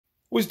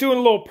Was doing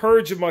a little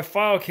purge of my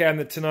file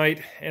cabinet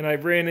tonight, and I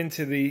ran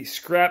into the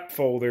scrap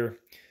folder,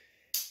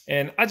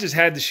 and I just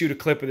had to shoot a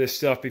clip of this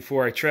stuff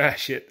before I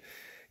trash it,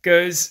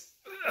 because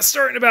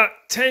starting about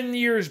 10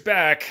 years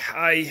back,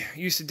 I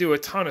used to do a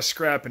ton of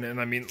scrapping,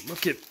 and I mean,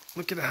 look at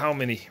how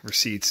many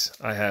receipts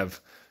I have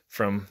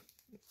from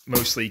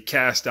mostly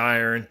cast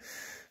iron,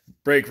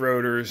 brake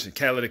rotors,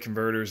 catalytic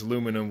converters,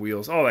 aluminum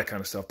wheels, all that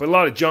kind of stuff. But a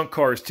lot of junk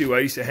cars too. I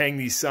used to hang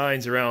these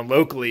signs around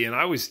locally, and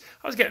I was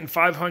getting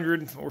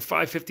 $500 or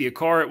 $550 a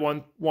car at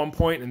one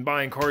point, and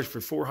buying cars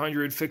for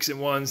 $400, fixing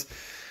ones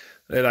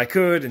that I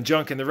could, and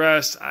junking the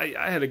rest. I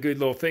had a good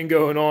little thing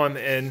going on,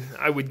 and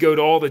I would go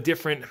to all the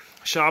different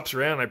shops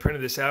around. I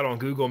printed this out on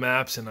Google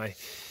Maps, and I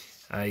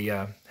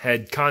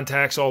had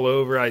contacts all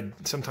over.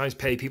 I'd sometimes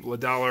pay people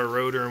 $1 a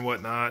rotor and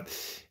whatnot,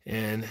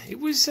 and it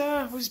was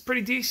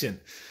pretty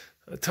decent.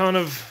 A ton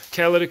of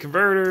catalytic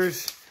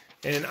converters,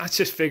 and I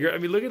just figured, I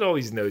mean, look at all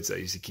these notes I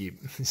used to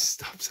keep. This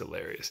stuff's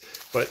hilarious.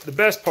 But the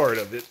best part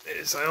of it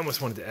is I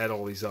almost wanted to add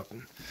all these up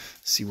and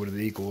see what it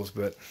equals,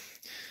 but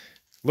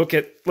look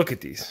at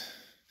these.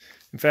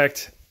 In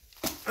fact,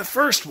 the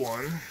first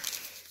one,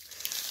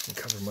 I'll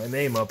cover my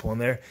name up on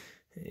there.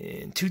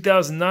 In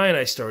 2009,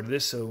 I started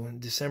this, so in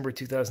December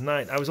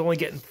 2009, I was only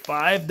getting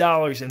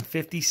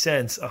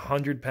 $5.50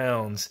 100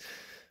 pounds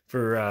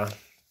for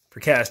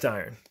cast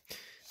iron.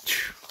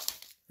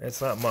 That's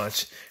not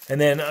much.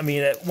 And then, I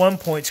mean, at one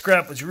point,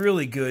 scrap was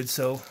really good,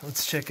 so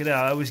let's check it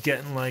out. I was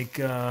getting like,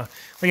 look at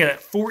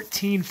that,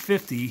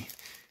 $14.50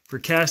 for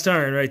cast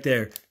iron right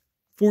there.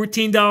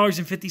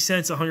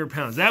 $14.50 100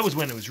 pounds. That was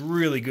when it was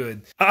really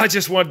good. I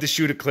just wanted to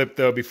shoot a clip,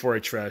 though, before I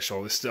trash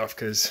all this stuff,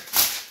 because,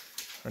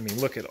 I mean,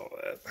 look at all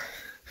that.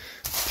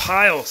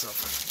 Piles of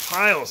them.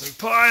 Piles and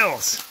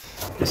piles.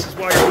 This is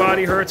why your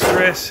body hurts,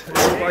 Chris.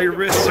 This is why your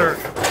wrists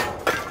hurt.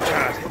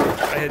 God,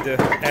 I had to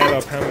add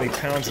up how many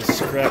pounds of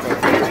scrap I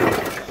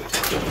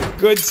put.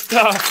 Good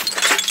stuff.